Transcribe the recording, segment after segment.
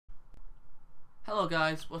Hello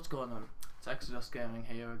guys, what's going on? It's Exodus Gaming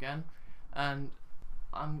here again, and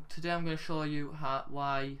today I'm going to show you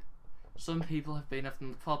why some people have been having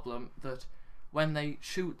the problem that when they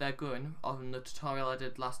shoot their gun, on the tutorial I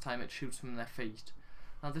did last time, it shoots from their feet.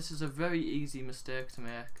 Now this is a very easy mistake to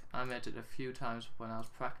make. I made it a few times when I was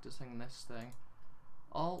practicing this thing.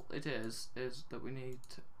 All it is that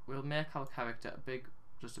we'll make our character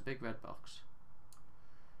just a big red box.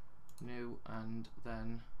 New, and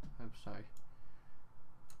then,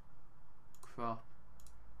 crop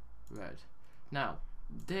red. Now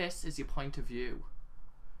this is your point of view.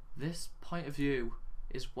 This point of view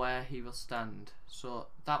is where he will stand, so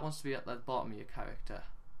that wants to be at the bottom of your character.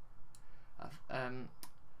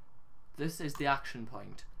 This is the action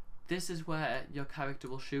point. This is where your character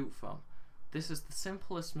will shoot from. This is the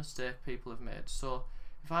simplest mistake people have made. So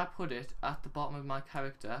if I put it at the bottom of my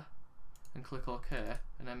character and click OK,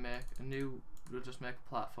 and then we'll just make a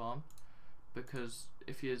platform, because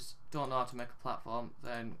if you don't know how to make a platform,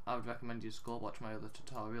 then I would recommend you just go watch my other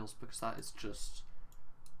tutorials, because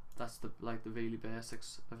that's the really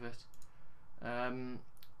basics of it.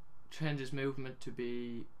 Changes movement to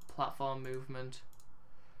be platform movement.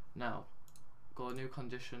 Now go new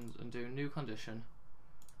conditions and do new condition,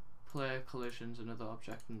 play collisions another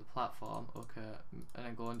object in the platform, okay, and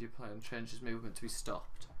then go into your play and change his movement to be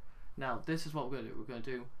stopped. Now this is what we're going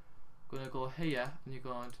to do. We're going to go here, and you're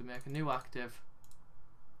going to make a new active,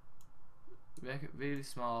 make it really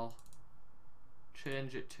small,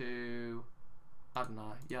 change it to, I don't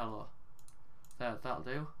know, yellow. There, that'll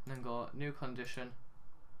do. And then go new condition,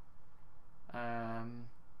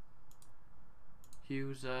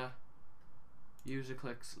 user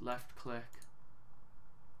clicks left click,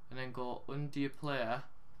 and then go under your player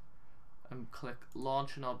and click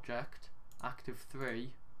launch an object, active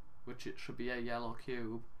 3, which it should be a yellow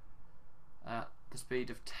cube, at the speed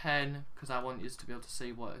of 10, because I want you to be able to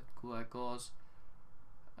see where it goes,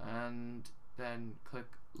 and then click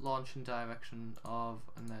launch in direction of,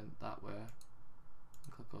 and then that way,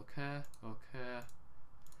 and click OK.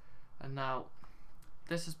 And now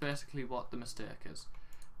this is basically what the mistake is.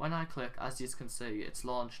 When I click, as you can see, it's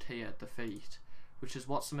launched here at the feet, which is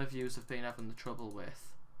what some of you have been having the trouble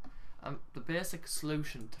with. The basic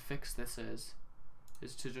solution to fix this is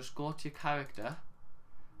to just go to your character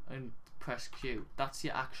and press Q. That's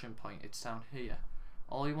your action point. It's down here.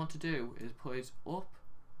 All you want to do is put it up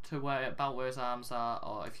to about where his arms are,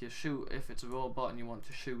 or if it's a robot and you want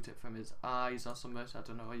to shoot it from his eyes or something, I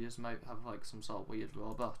don't know, you might have like some sort of weird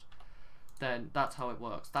robot, then that's how it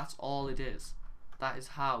works. That's all it is. That is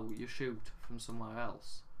how you shoot from somewhere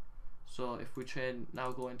else. So if we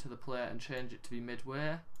now go into the player and change it to be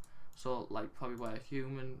midway, so like probably where a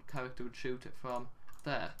human character would shoot it from,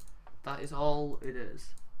 there. That is all it is.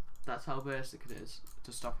 That's how basic it is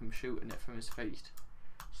to stop him shooting it from his feet.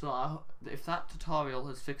 So if that tutorial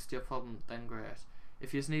has fixed your problem, then great.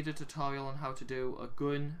 If you need a tutorial on how to do a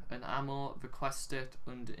gun and ammo, request it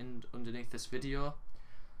underneath this video.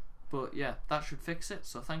 But yeah, that should fix it.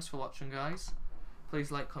 So thanks for watching, guys.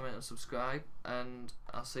 Please like, comment and subscribe, and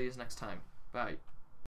I'll see you next time. Bye.